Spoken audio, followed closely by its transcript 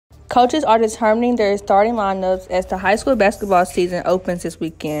Coaches are determining their starting lineups as the high school basketball season opens this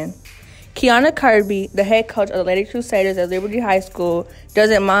weekend. Kiana Kirby, the head coach of the Lady Crusaders at Liberty High School,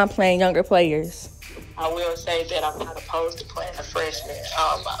 doesn't mind playing younger players. I will say that I'm not opposed to playing a freshman.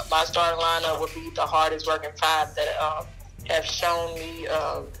 My starting lineup would be the hardest working five that have shown me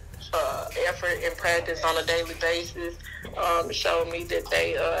effort and practice on a daily basis. Show me that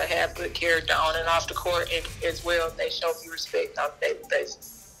they have good character on and off the court, and as well, they show me respect on a daily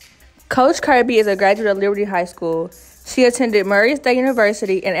basis. Coach Kirby is a graduate of Liberty High School. She attended Murray State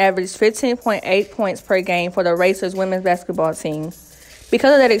University and averaged 15.8 points per game for the Racers women's basketball team.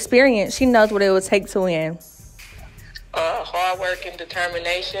 Because of that experience, she knows what it would take to win. Hard work and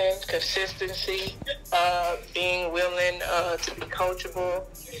determination, consistency, being willing to be coachable,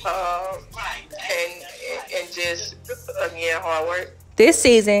 and just, again, hard work. This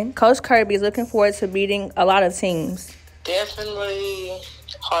season, Coach Kirby is looking forward to beating a lot of teams. Definitely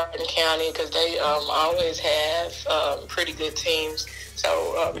Hardin County, because they always have pretty good teams.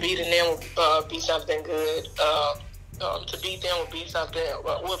 So beating them would be something good. To beat them would be something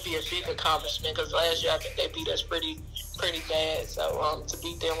would be a big accomplishment, because last year I think they beat us pretty bad. So to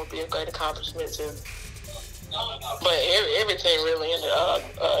beat them would be a great accomplishment too. But everything really in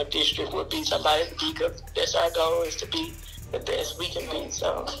the district would be somebody to beat, because that's our goal, is to be the best we can be.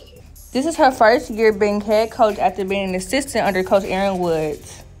 So. This is her first year being head coach after being an assistant under Coach Aaron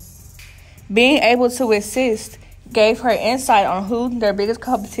Woods. Being able to assist gave her insight on who their biggest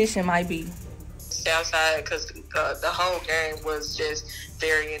competition might be. Southside, because the whole game was just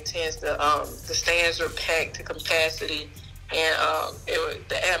very intense. The stands were packed to capacity, and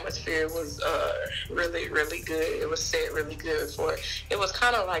the atmosphere was really, really good. It was set really good for it. It was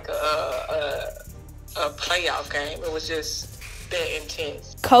kind of like a playoff game. It was just that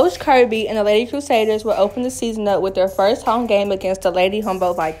intense. Coach Kirby and the Lady Crusaders will open the season up with their first home game against the Lady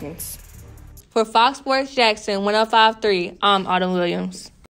Humboldt Vikings. For Fox Sports Jackson 105.3, I'm Autumn Williams.